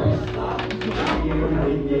 Jesus.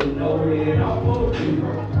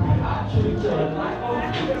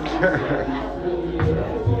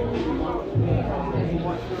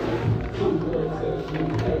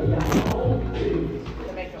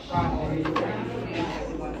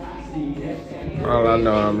 All I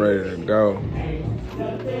know, I'm ready to go.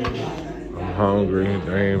 I'm hungry.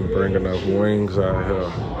 They ain't bringing enough wings out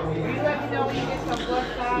here.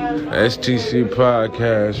 STC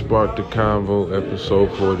Podcast, Spark the Convo, episode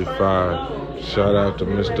 45. Shout out to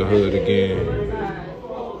Mr. Hood again.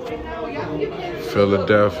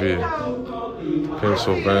 Philadelphia,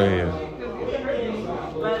 Pennsylvania,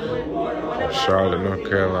 Charlotte, North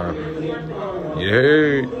Carolina.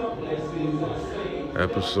 Yay!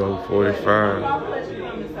 Episode 45.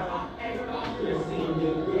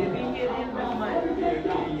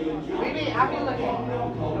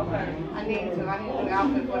 I need to do the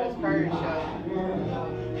outfit for this bird show.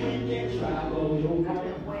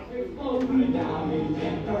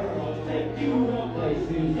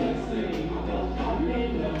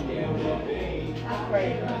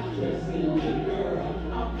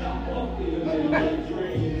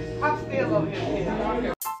 I'm still over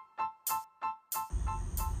here.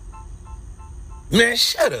 Man,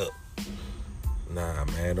 shut up. Nah,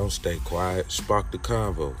 man, don't stay quiet. Spark the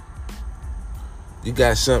convo. You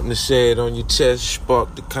got something to say it on your chest,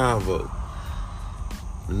 Spark the Convo.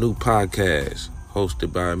 A new podcast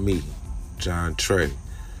hosted by me, John Trey.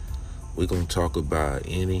 We're going to talk about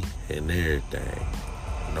any and everything.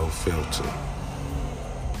 No filter.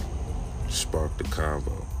 Spark the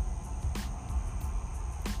Convo.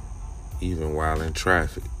 Even while in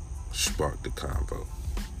traffic, spark the convo.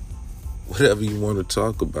 Whatever you want to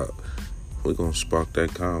talk about, we're going to spark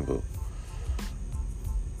that convo.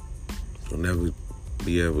 You'll never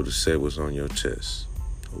be able to say what's on your chest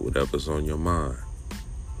or whatever's on your mind.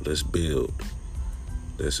 Let's build.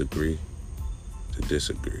 Let's agree to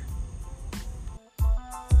disagree.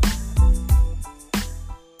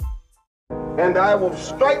 And I will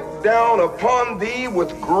strike down upon thee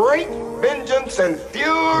with great vengeance and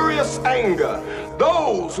furious anger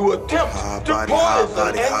those who attempt to poison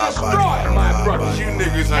and destroy my brothers. You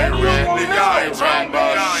niggas ain't ran, nigga. I ain't ran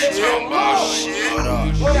about shit.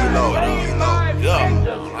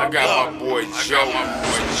 I got my boy Joe.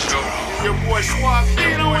 Your boy Swap.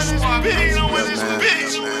 You know in this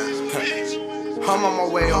bitch. I'm on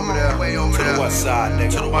my way over there. To the west side,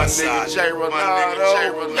 nigga. To the west side. J.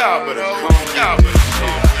 Ronaldo. Y'all better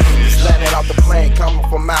come. out the plane, coming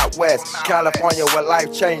from out west. California where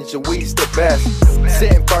life changed, and we's the best.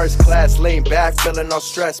 Sitting first class, lean back, feeling no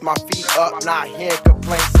stress. My feet up, not hearing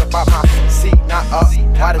complaints about my seat, not up.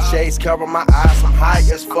 Why the shades cover my eyes, I'm high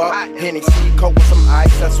as fuck. Hennessy, coke with some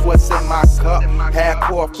ice, that's what's in my cup. Had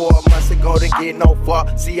core 4 months ago, didn't get no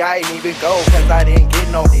fuck. See, I ain't even go, cause I didn't get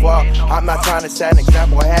no fuck. I'm not trying to set an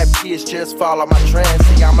example, have kids just follow my trends.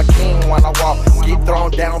 See, I'm a king when I walk, get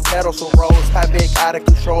thrown down pedals or rolls. How big out of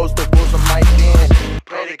controls, the rules of my den.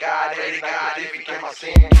 Pray to God, if you get my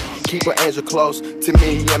sin. Keep an angel close to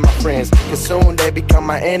me and my friends, cause soon they become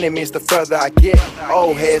my enemies the further I get.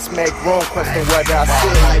 Old heads make room, question whether I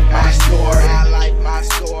sit. I like my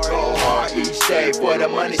story. Go hard each day for the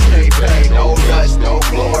money stay paid. No lust, no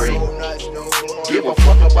glory. Give a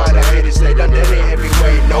fuck about the haters, they done did it every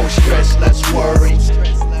way. No stress, less worry.